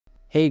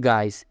Hey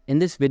guys, in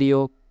this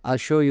video, I'll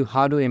show you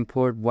how to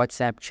import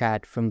WhatsApp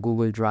chat from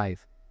Google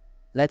Drive.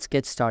 Let's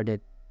get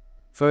started.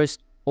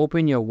 First,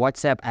 open your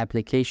WhatsApp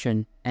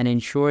application and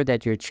ensure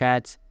that your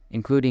chats,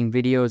 including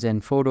videos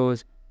and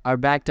photos, are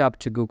backed up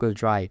to Google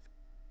Drive.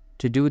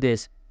 To do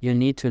this, you'll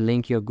need to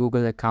link your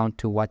Google account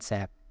to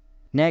WhatsApp.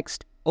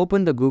 Next,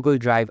 open the Google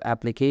Drive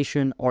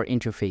application or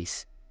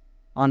interface.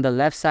 On the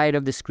left side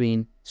of the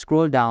screen,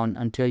 scroll down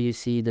until you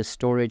see the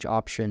storage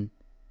option.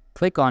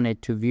 Click on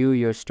it to view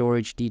your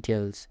storage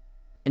details.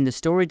 In the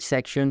storage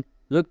section,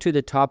 look to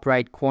the top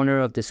right corner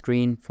of the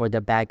screen for the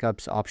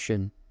backups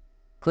option.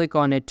 Click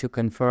on it to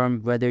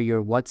confirm whether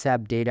your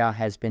WhatsApp data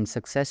has been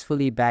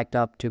successfully backed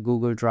up to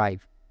Google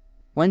Drive.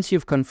 Once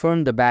you've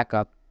confirmed the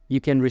backup, you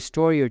can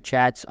restore your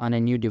chats on a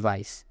new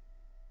device.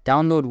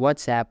 Download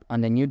WhatsApp on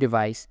the new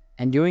device,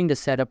 and during the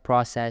setup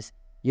process,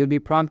 you'll be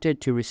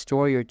prompted to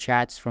restore your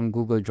chats from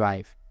Google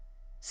Drive.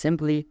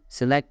 Simply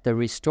select the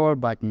Restore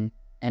button,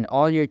 and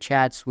all your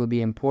chats will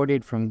be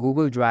imported from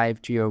Google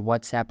Drive to your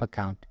WhatsApp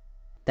account.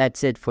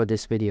 That's it for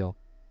this video.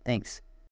 Thanks.